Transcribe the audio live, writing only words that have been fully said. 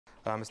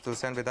Mr.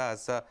 Tulsian with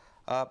us.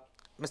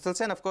 Mr.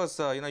 Tulsian, of course,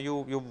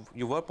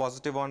 you were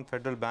positive on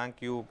Federal Bank.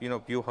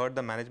 You heard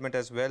the management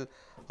as well.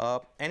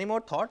 Any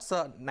more thoughts?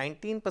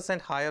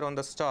 19% higher on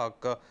the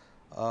stock.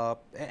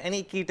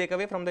 Any key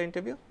takeaway from the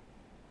interview?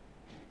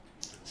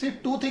 See,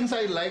 two things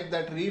I like: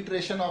 that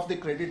reiteration of the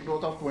credit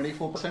growth of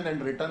 24%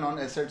 and return on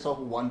assets of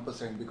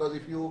 1%. Because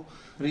if you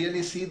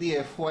really see the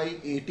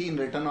FY18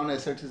 return on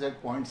assets is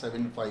at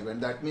 0.75,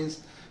 and that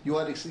means you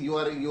are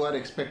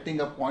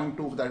expecting a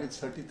 0.2, that is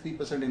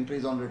 33%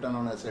 increase on return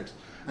on assets,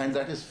 and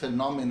that is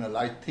phenomenal.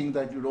 I think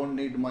that you don't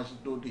need much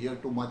to hear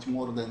too much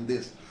more than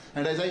this.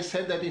 And as I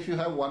said, that if you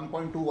have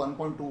 1.2,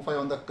 1.25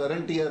 on the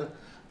current year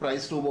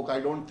price to book,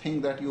 I don't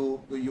think that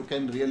you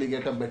can really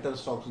get a better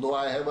stocks. Though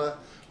I have a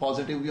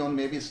positive view on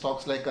maybe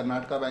stocks like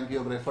Karnataka Bank. You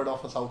have referred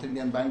of a South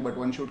Indian bank, but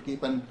one should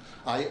keep an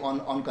eye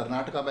on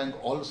Karnataka Bank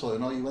also.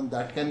 Even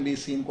that can be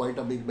seen quite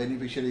a big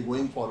beneficiary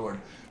going forward.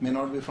 May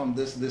not be from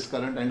this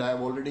current, and I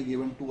have already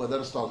given two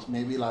other stocks,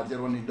 maybe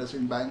larger one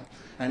IndusInd Bank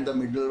and the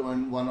middle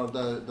one or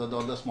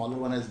the smaller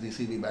one as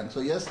DCB Bank.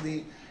 So yes,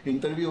 the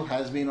interview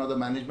has been, or the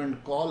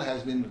management call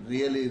has been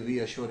really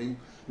reassuring,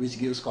 which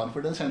gives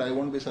confidence, and I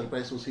won't be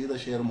surprised to see the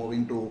share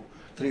moving to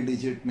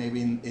 3-digit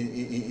maybe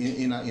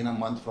in a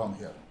month from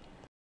here.